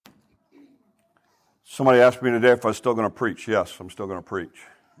Somebody asked me today if I was still going to preach. Yes, I'm still going to preach.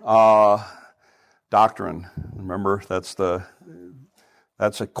 Doctrine. Remember, that's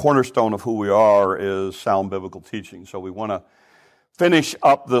a cornerstone of who we are, is sound biblical teaching. So we want to finish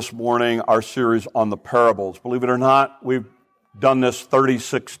up this morning our series on the parables. Believe it or not, we've done this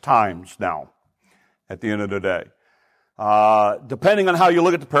 36 times now at the end of the day. Depending on how you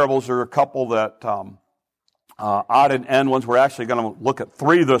look at the parables, there are a couple that odd and end ones. We're actually going to look at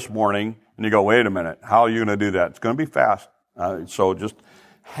 3 this morning. And you go, wait a minute, how are you going to do that? It's going to be fast. So just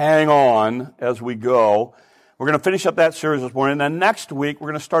hang on as we go. We're going to finish up that series this morning. And then next week, we're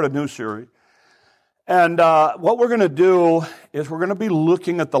going to start a new series. And what we're going to do is we're going to be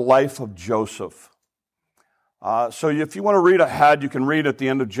looking at the life of Joseph. So if you want to read ahead, you can read at the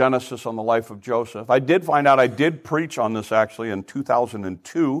end of Genesis on the life of Joseph. I did find out I did preach on this actually in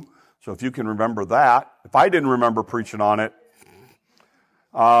 2002. So if you can remember that. If I didn't remember preaching on it.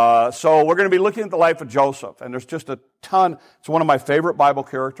 So we're going to be looking at the life of Joseph. And there's just a ton. It's one of my favorite Bible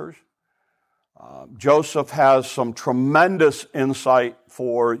characters. Joseph has some tremendous insight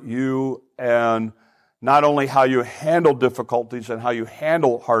for you, and not only how you handle difficulties and how you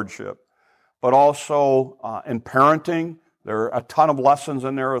handle hardship, but also in parenting. There are a ton of lessons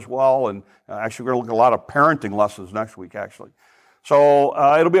in there as well, and actually we're going to look at a lot of parenting lessons next week, actually. So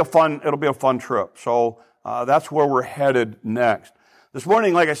it'll be a fun trip. So that's where we're headed next. This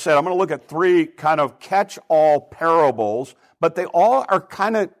morning, like I said, I'm going to look at 3 kind of catch-all parables, but they all are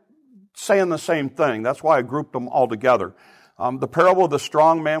kind of saying the same thing. That's why I grouped them all together. The parable of the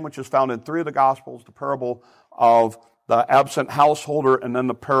strong man, which is found in 3 of the Gospels, the parable of the absent householder, and then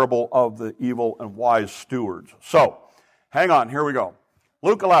the parable of the evil and wise stewards. So, hang on, here we go.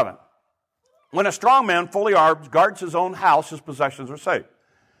 Luke 11. When a strong man, fully armed, guards his own house, his possessions are safe.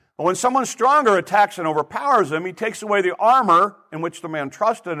 But when someone stronger attacks and overpowers him, he takes away the armor in which the man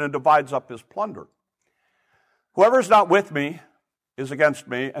trusted and divides up his plunder. Whoever is not with me is against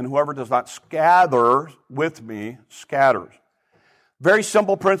me, and whoever does not gather with me scatters. Very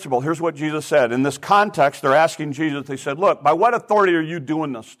simple principle. Here's what Jesus said. In this context, they're asking Jesus, they said, look, by what authority are you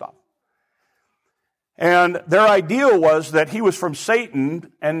doing this stuff? And their idea was that he was from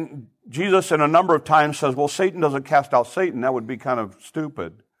Satan, and Jesus in a number of times says, well, Satan doesn't cast out Satan. That would be kind of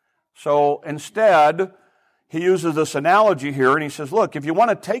stupid. So instead, he uses this analogy here, and he says, look, if you want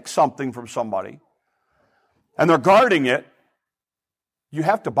to take something from somebody, and they're guarding it, you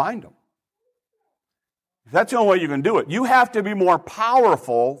have to bind them. That's the only way you can do it. You have to be more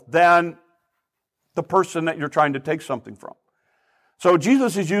powerful than the person that you're trying to take something from. So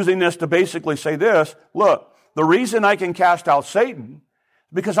Jesus is using this to basically say this, look, the reason I can cast out Satan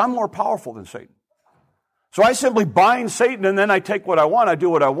is because I'm more powerful than Satan. So I simply bind Satan and then I take what I want, I do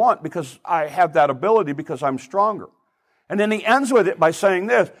what I want because I have that ability because I'm stronger. And then he ends with it by saying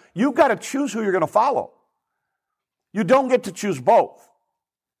this, you've got to choose who you're going to follow. You don't get to choose both.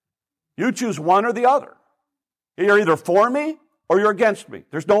 You choose one or the other. You're either for me or you're against me.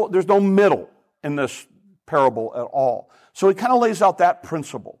 There's no middle in this parable at all. So he kind of lays out that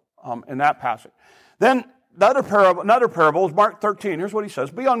principle in that passage. Then another parable is Mark 13. Here's what he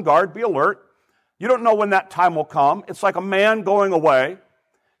says. Be on guard, be alert. You don't know when that time will come. It's like a man going away.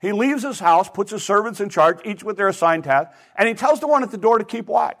 He leaves his house, puts his servants in charge, each with their assigned task, and he tells the one at the door to keep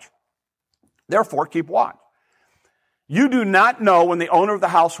watch. Therefore, keep watch. You do not know when the owner of the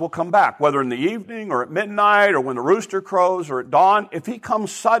house will come back, whether in the evening or at midnight or when the rooster crows or at dawn. If he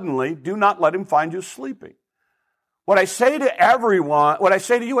comes suddenly, do not let him find you sleeping. What I say to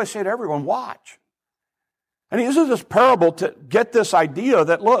you, I say to everyone, watch. And he uses this parable to get this idea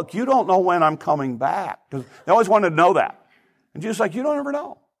that, look, you don't know when I'm coming back. Because they always wanted to know that. And Jesus is like, you don't ever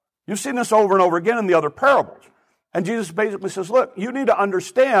know. You've seen this over and over again in the other parables. And Jesus basically says, look, you need to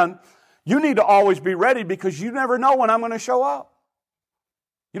understand, you need to always be ready because you never know when I'm going to show up.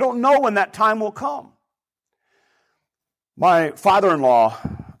 You don't know when that time will come. My father-in-law,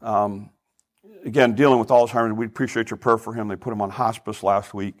 again, dealing with Alzheimer's, we appreciate your prayer for him. They put him on hospice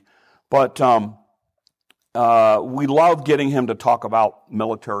last week. But we love getting him to talk about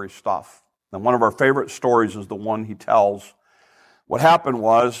military stuff. And one of our favorite stories is the one he tells. What happened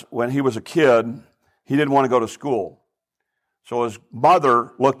was, when he was a kid, he didn't want to go to school. So his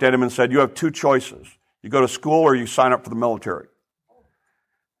mother looked at him and said, you have 2 choices. You go to school or you sign up for the military.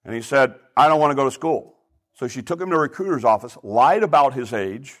 And he said, I don't want to go to school. So she took him to a recruiter's office, lied about his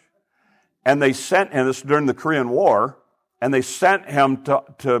age, and they sent him, this during the Korean War, and they sent him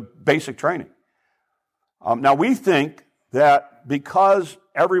to basic training. Now, we think that because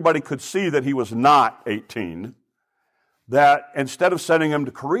everybody could see that he was not 18, that instead of sending him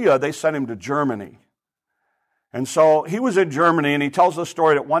to Korea, they sent him to Germany. And so he was in Germany, and he tells the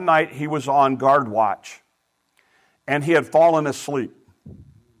story that one night he was on guard watch, and he had fallen asleep.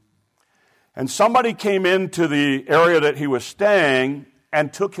 And somebody came into the area that he was staying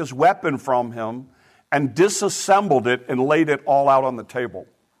and took his weapon from him and disassembled it and laid it all out on the table.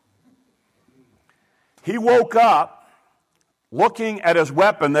 He woke up looking at his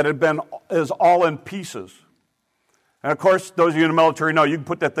weapon that is all in pieces. And of course, those of you in the military know you can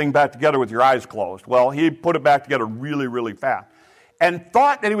put that thing back together with your eyes closed. Well, he put it back together really, really fast and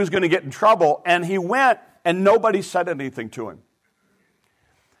thought that he was going to get in trouble, and he went and nobody said anything to him.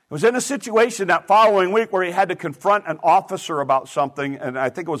 He was in a situation that following week where he had to confront an officer about something, and I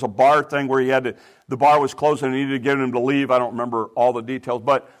think it was a bar thing where the bar was closing and he needed to get him to leave. I don't remember all the details,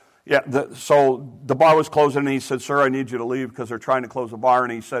 but yeah, so the bar was closing, and he said, "Sir, I need you to leave because they're trying to close the bar."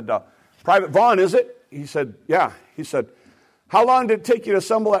 And he said, "Private Vaughn, is it?" He said, "Yeah." He said, "How long did it take you to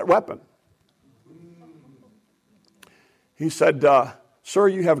assemble that weapon?" He said, "Sir,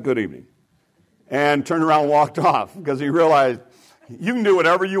 you have a good evening." And turned around and walked off because he realized you can do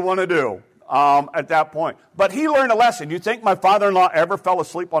whatever you want to do at that point. But he learned a lesson. You think my father-in-law ever fell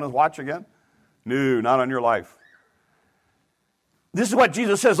asleep on his watch again? No, not on your life. This is what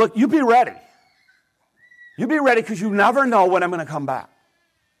Jesus says. Look, you be ready. You be ready because you never know when I'm going to come back.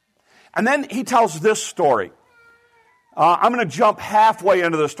 And then he tells this story. I'm going to jump halfway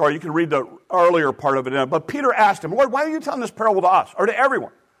into the story. You can read the earlier part of it. But Peter asked him, "Lord, why are you telling this parable to us or to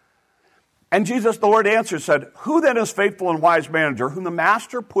everyone?" And Jesus, the Lord answered, said, "Who then is faithful and wise manager, whom the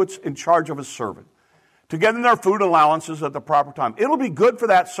master puts in charge of his servant, to get them their food allowances at the proper time? It'll be good for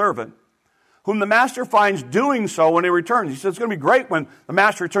that servant whom the master finds doing so when he returns." He said, it's going to be great when the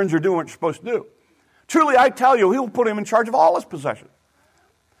master returns, you're doing what you're supposed to do. "Truly, I tell you, he will put him in charge of all his possessions.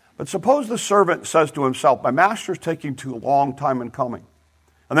 But suppose the servant says to himself, my master's taking too long time in coming.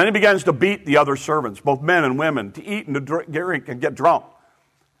 And then he begins to beat the other servants, both men and women, to eat and to drink and get drunk.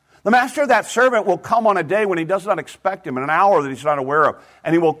 The master of that servant will come on a day when he does not expect him, in an hour that he's not aware of,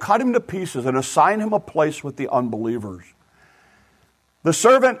 and he will cut him to pieces and assign him a place with the unbelievers. The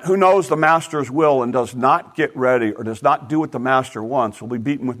servant who knows the master's will and does not get ready or does not do what the master wants will be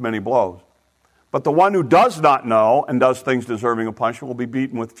beaten with many blows. But the one who does not know and does things deserving of punishment will be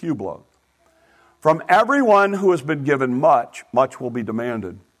beaten with few blows. From everyone who has been given much, much will be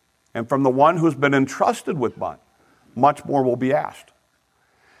demanded. And from the one who has been entrusted with much, much more will be asked."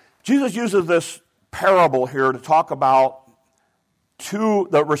 Jesus uses this parable here to talk about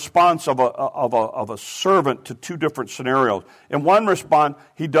the response of a servant to two different scenarios. In one response,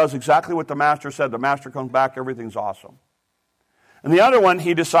 he does exactly what the master said. The master comes back, everything's awesome. And the other one,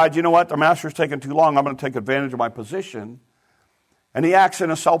 he decides, you know what, the master's taking too long, I'm going to take advantage of my position. And he acts in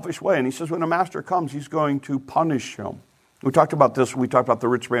a selfish way. And he says when the master comes, he's going to punish him. We talked about this, we talked about the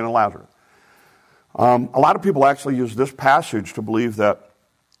rich man and Lazarus. A lot of people actually use this passage to believe that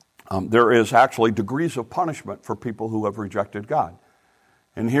there is actually degrees of punishment for people who have rejected God.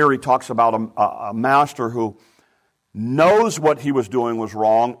 And here he talks about a master who knows what he was doing was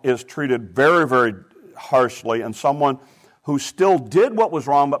wrong, is treated very, very harshly, and someone who still did what was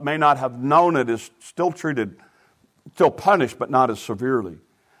wrong but may not have known it is still punished, but not as severely.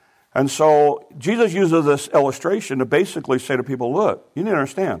 And so Jesus uses this illustration to basically say to people, look, you need to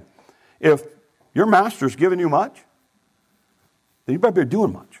understand, if your master's giving you much, then you better be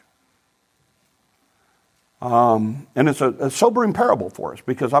doing much. And it's a sobering parable for us,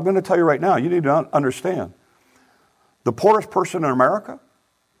 because I'm going to tell you right now, you need to understand, the poorest person in America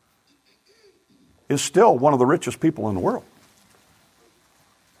is still one of the richest people in the world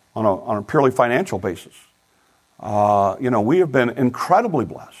on a purely financial basis. We have been incredibly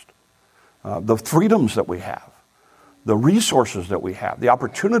blessed. The freedoms that we have, the resources that we have, the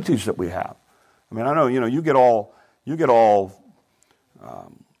opportunities that we have. I mean, I know, you get all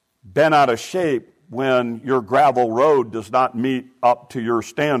bent out of shape when your gravel road does not meet up to your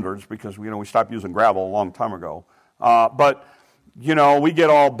standards, because we stopped using gravel a long time ago. But we get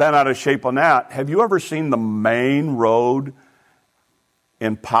all bent out of shape on that. Have you ever seen the main road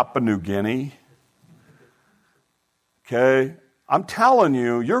in Papua New Guinea? Okay, I'm telling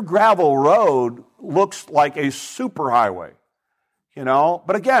you, your gravel road looks like a superhighway.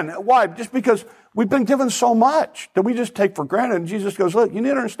 But again, why? Just because we've been given so much that we just take for granted. And Jesus goes, look, you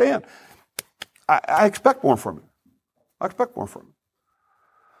need to understand, I expect more from you. I expect more from you.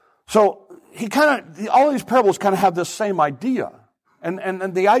 So all these parables kind of have this same idea.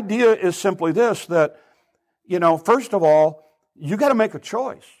 And the idea is simply this, that, first of all, you got to make a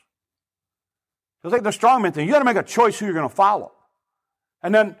choice. It's like the strongman thing. You got to make a choice who you're going to follow.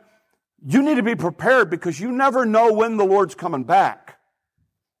 And then you need to be prepared, because you never know when the Lord's coming back.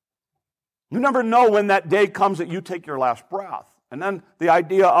 You never know when that day comes that you take your last breath. And then the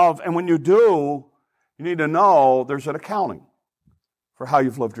idea of, and when you do, you need to know there's an accounting for how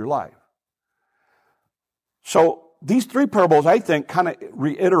you've lived your life. So these three parables, I think, kind of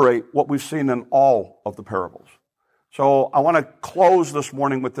reiterate what we've seen in all of the parables. So I want to close this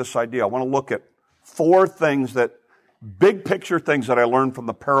morning with this idea. I want to look at four things big picture things that I learned from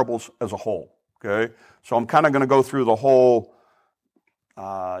the parables as a whole. Okay? So I'm kind of going to go through the whole,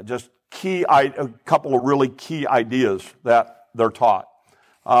 a couple of really key ideas that they're taught.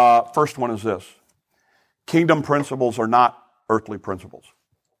 First one is this. Kingdom principles are not earthly principles.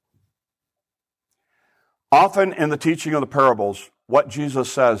 Often in the teaching of the parables, what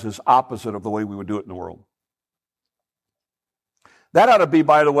Jesus says is opposite of the way we would do it in the world. That ought to be,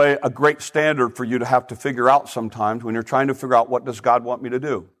 by the way, a great standard for you to have to figure out sometimes when you're trying to figure out what does God want me to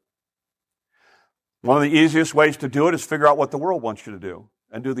do. One of the easiest ways to do it is figure out what the world wants you to do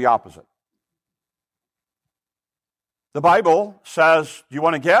and do the opposite. The Bible says, do you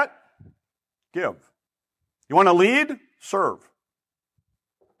want to get? Give. You want to lead? Serve.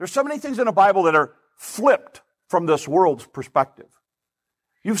 There's so many things in the Bible that are flipped from this world's perspective.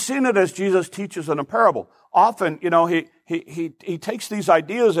 You've seen it as Jesus teaches in a parable. Often, he takes these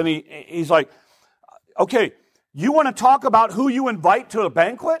ideas and he's like, okay, you want to talk about who you invite to a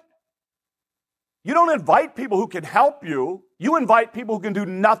banquet? You don't invite people who can help you. You invite people who can do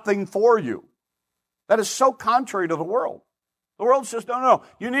nothing for you. That is so contrary to the world. The world says, no.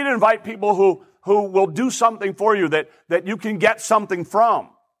 You need to invite people who will do something for you that you can get something from.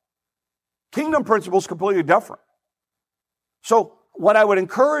 Kingdom principle is completely different. So what I would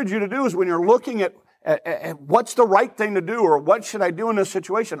encourage you to do is when you're looking at what's the right thing to do or what should I do in this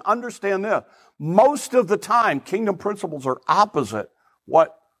situation, understand this. Most of the time, kingdom principles are opposite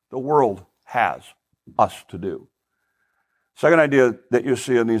what the world has us to do. Second idea that you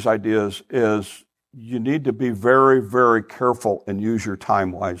see in these ideas is you need to be very, very careful and use your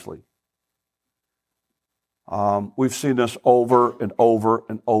time wisely. We've seen this over and over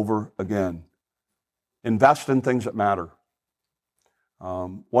and over again. Invest in things that matter.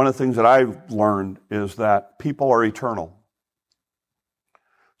 One of the things that I've learned is that people are eternal.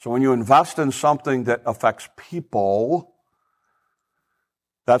 So when you invest in something that affects people,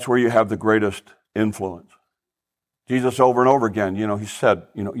 that's where you have the greatest influence. Jesus over and over again, he said,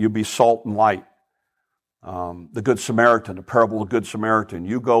 you be salt and light. The Good Samaritan, the parable of the Good Samaritan.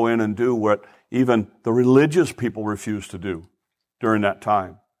 You go in and do what even the religious people refuse to do during that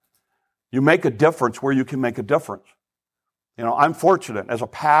time. You make a difference where you can make a difference. I'm fortunate. As a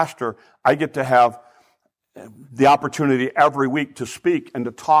pastor, I get to have the opportunity every week to speak and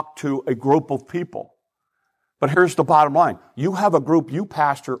to talk to a group of people. But here's the bottom line. You have a group you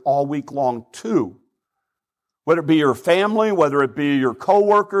pastor all week long too. Whether it be your family, whether it be your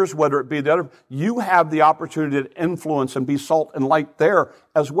coworkers, whether it be the other, you have the opportunity to influence and be salt and light there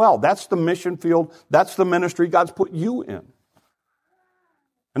as well. That's the mission field. That's the ministry God's put you in.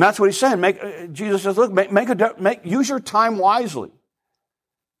 And that's what he's saying. Jesus says, look, use your time wisely.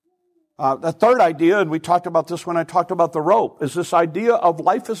 The third idea, and we talked about this when I talked about the rope, is this idea of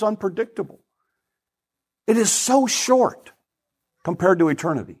life is unpredictable. It is so short compared to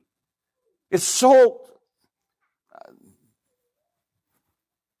eternity. It's so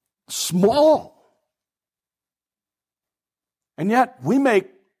small. And yet we make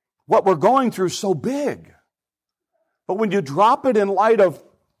what we're going through so big. But when you drop it in light of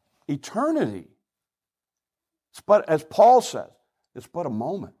eternity, as Paul says, it's but a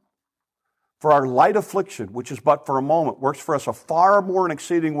moment. For our light affliction, which is but for a moment, works for us a far more and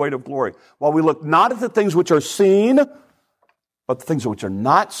exceeding weight of glory. While we look not at the things which are seen, but the things which are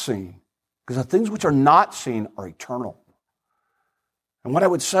not seen. Because the things which are not seen are eternal. And what I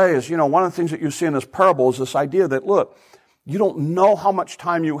would say is, one of the things that you see in this parable is this idea that, look, you don't know how much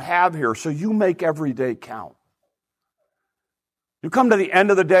time you have here, so you make every day count. You come to the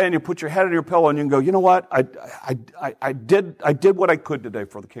end of the day and you put your head on your pillow and you can go, you know what? I did what I could today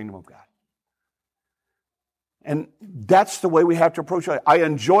for the kingdom of God. And that's the way we have to approach it. I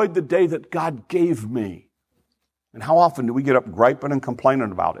enjoyed the day that God gave me. And how often do we get up griping and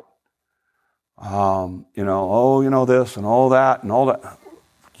complaining about it? This and all that and all that.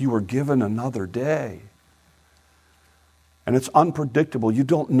 You were given another day. And it's unpredictable. You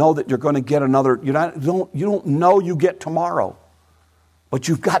don't know that you're going to get another, you don't know you get tomorrow. But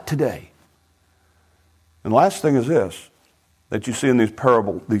you've got today. And the last thing is this, that you see in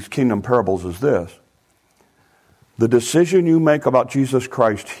these kingdom parables is this. The decision you make about Jesus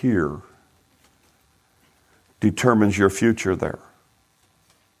Christ here determines your future there.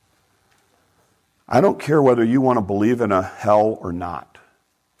 I don't care whether you want to believe in a hell or not.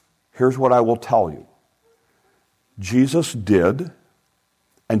 here's what I will tell you. Jesus did,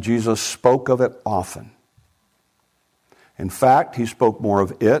 and Jesus spoke of it often. In fact, he spoke more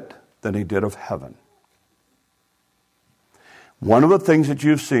of it than he did of heaven. One of the things that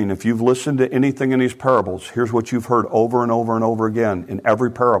you've seen, if you've listened to anything in these parables, here's what you've heard over and over and over again in every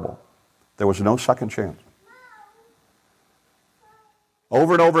parable. There was no second chance.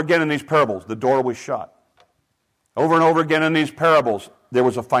 Over and over again in these parables, the door was shut. Over and over again in these parables, there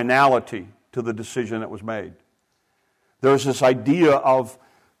was a finality to the decision that was made. There's this idea of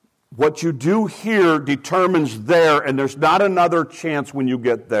what you do here determines there, and there's not another chance when you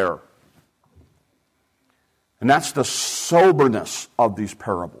get there. And that's the soberness of these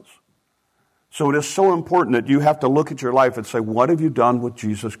parables. So it is so important that you have to look at your life and say, what have you done with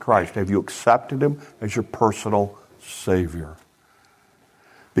Jesus Christ? Have you accepted him as your personal Savior?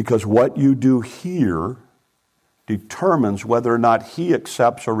 Because what you do here determines whether or not he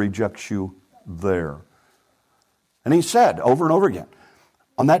accepts or rejects you there. And he said over and over again,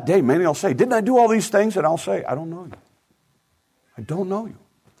 on that day, many will say, didn't I do all these things? And I'll say, I don't know you. I don't know you.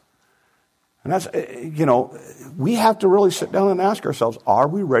 And that's, we have to really sit down and ask ourselves, are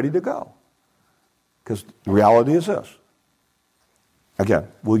we ready to go? Because the reality is this. Again,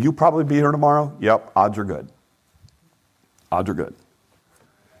 will you probably be here tomorrow? Yep, odds are good. Odds are good.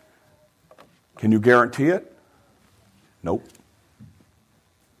 Can you guarantee it? Nope.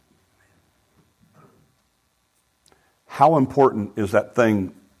 How important is that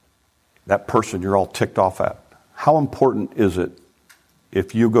thing, that person you're all ticked off at? How important is it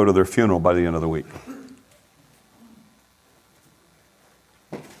if you go to their funeral by the end of the week?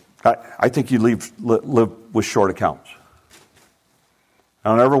 I think you live with short accounts. I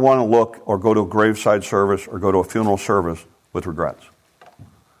don't ever want to look or go to a graveside service or go to a funeral service with regrets.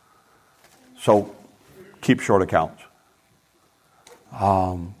 So keep short accounts.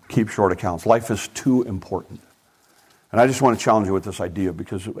 Keep short accounts. Life is too important. And I just want to challenge you with this idea,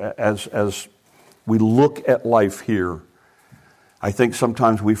 because as we look at life here, I think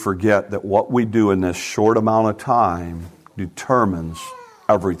sometimes we forget that what we do in this short amount of time determines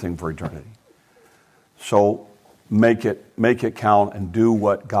everything for eternity. So make it count and do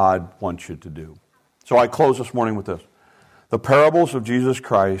what God wants you to do. So I close this morning with this. The parables of Jesus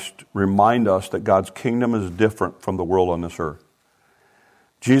Christ remind us that God's kingdom is different from the world on this earth.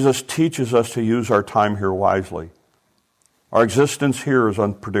 Jesus teaches us to use our time here wisely. Our existence here is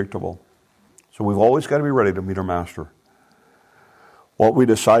unpredictable. So we've always got to be ready to meet our Master. What we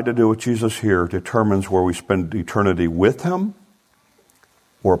decide to do with Jesus here determines where we spend eternity with him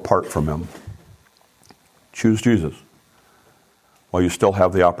or apart from him. Choose Jesus while you still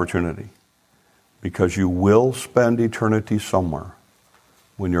have the opportunity, because you will spend eternity somewhere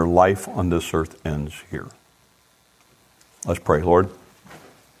when your life on this earth ends here. Let's pray. Lord,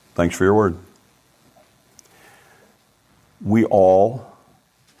 thanks for your word. We all,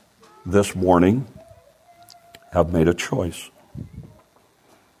 this morning, have made a choice.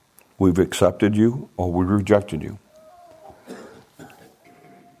 We've accepted you or we've rejected you.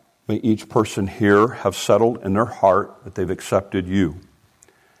 May each person here have settled in their heart that they've accepted you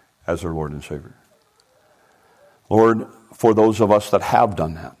as their Lord and Savior. Lord, for those of us that have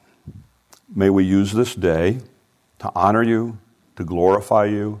done that, may we use this day to honor you, to glorify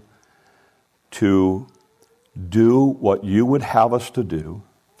you, to do what you would have us to do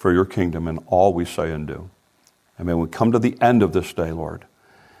for your kingdom in all we say and do. And may we come to the end of this day, Lord,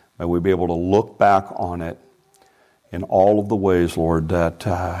 may we be able to look back on it in all of the ways, Lord,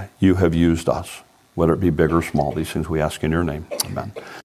 that you have used us, whether it be big or small. These things we ask in your name. Amen.